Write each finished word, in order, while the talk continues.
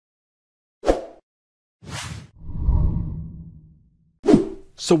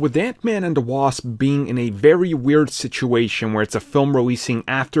So with Ant-Man and the Wasp being in a very weird situation where it's a film releasing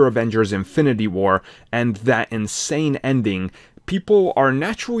after Avengers Infinity War and that insane ending, people are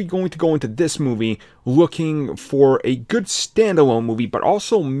naturally going to go into this movie looking for a good standalone movie, but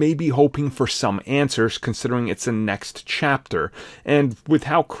also maybe hoping for some answers considering it's the next chapter. And with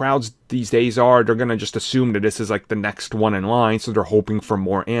how crowds these days are, they're going to just assume that this is like the next one in line, so they're hoping for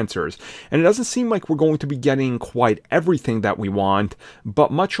more answers. And it doesn't seem like we're going to be getting quite everything that we want,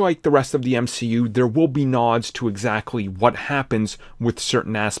 but much like the rest of the MCU, there will be nods to exactly what happens with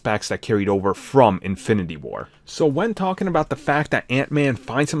certain aspects that carried over from Infinity War. So when talking about the fact that Ant-Man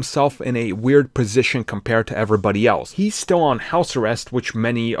finds himself in a weird position compared to everybody else, he's still on house arrest, which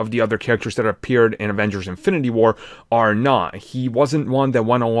many of the other characters that appeared in Avengers Infinity War are not. He wasn't one that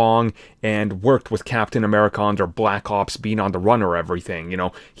went along and worked with Captain America under Black Ops being on the run or everything. You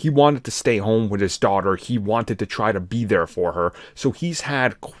know, he wanted to stay home with his daughter. He wanted to try to be there for her. So he's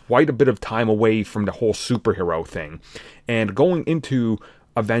had quite a bit of time away from the whole superhero thing. And going into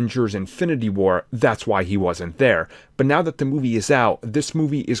Avengers Infinity War, that's why he wasn't there. But now that the movie is out, this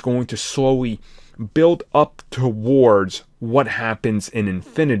movie is going to slowly build up towards what happens in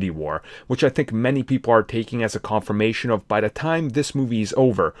Infinity War, which I think many people are taking as a confirmation of by the time this movie is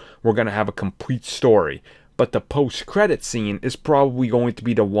over, we're going to have a complete story. But the post-credit scene is probably going to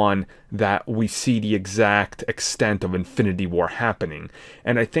be the one that we see the exact extent of Infinity War happening.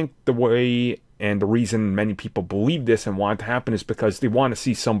 And I think the way and the reason many people believe this and want it to happen is because they want to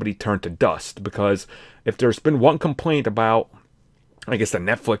see somebody turn to dust. Because if there's been one complaint about, I guess, the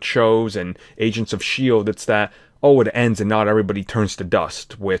Netflix shows and Agents of S.H.I.E.L.D., it's that, oh, it ends and not everybody turns to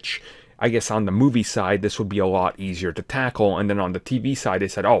dust, which I guess on the movie side, this would be a lot easier to tackle. And then on the TV side, they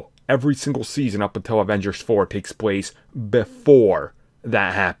said, oh, every single season up until Avengers 4 takes place before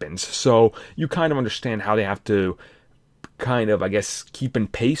that happens. So you kind of understand how they have to kind of, I guess, keep in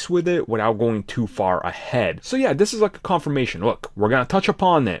pace with it without going too far ahead. So yeah, this is like a confirmation. Look, we're going to touch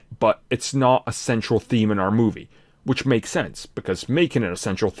upon it, but it's not a central theme in our movie, which makes sense because making it a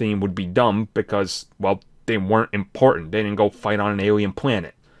central theme would be dumb because, well, they weren't important. They didn't go fight on an alien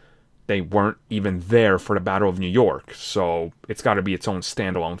planet. They weren't even there for the Battle of New York. So it's got to be its own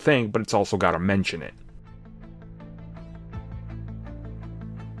standalone thing, but it's also got to mention it.